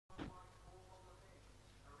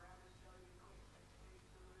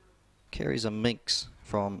Carries a minx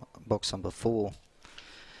from box number 4.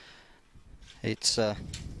 It's on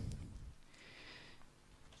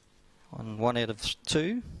 1 out of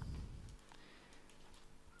 2.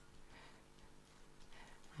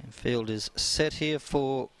 And field is set here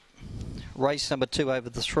for race number 2 over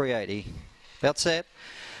the 380. About set.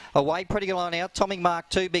 Away, pretty good line out. Tonic Mark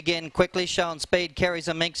 2 began quickly, showing speed, carries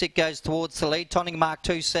a minx. It goes towards the lead. Tonic Mark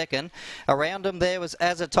 2 second. Around him there was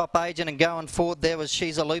As a Top Agent, and going forward there was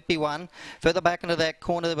She's a Loopy One. Further back into that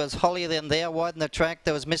corner there was Holier Than There. Wide in the track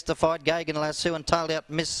there was Mystified, Gagan Lasso, and tailed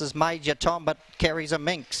out Mrs. Major Tom, but carries a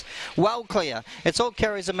minx. Well clear. It's all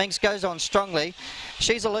carries a minx, goes on strongly.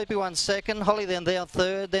 She's a Loopy One second. Holier Than There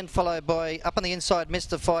third, then followed by up on the inside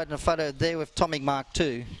Mystified, and a photo there with Tonic Mark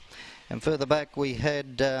 2. And further back we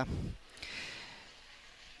had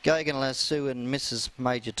Gagan Lasso and Mrs.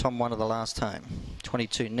 Major Tom, one of the last home.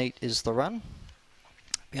 22 neat is the run.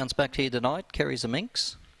 Bounce back here tonight, carries a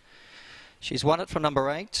minx. She's won it from number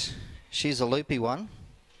 8. She's a Loopy One.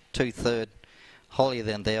 2 third, Holier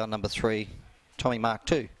Than There, number 3, Tommy Mark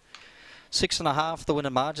 2. 6.5 the winner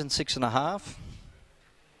margin, 6.5.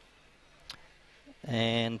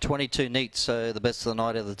 And 22 neat, so the best of the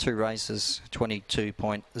night of the 2 races,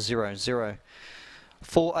 22.00.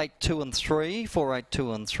 4, 8, 2 and 3. 4, 8,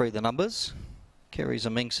 2 and 3 the numbers. Carries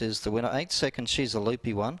a minx is the winner. 8 second, She's a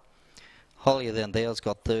Loopy One. Holier Than There's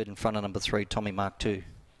got third in front of number 3, Tommy Mark 2.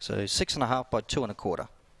 So 6.5 by 2 1/4.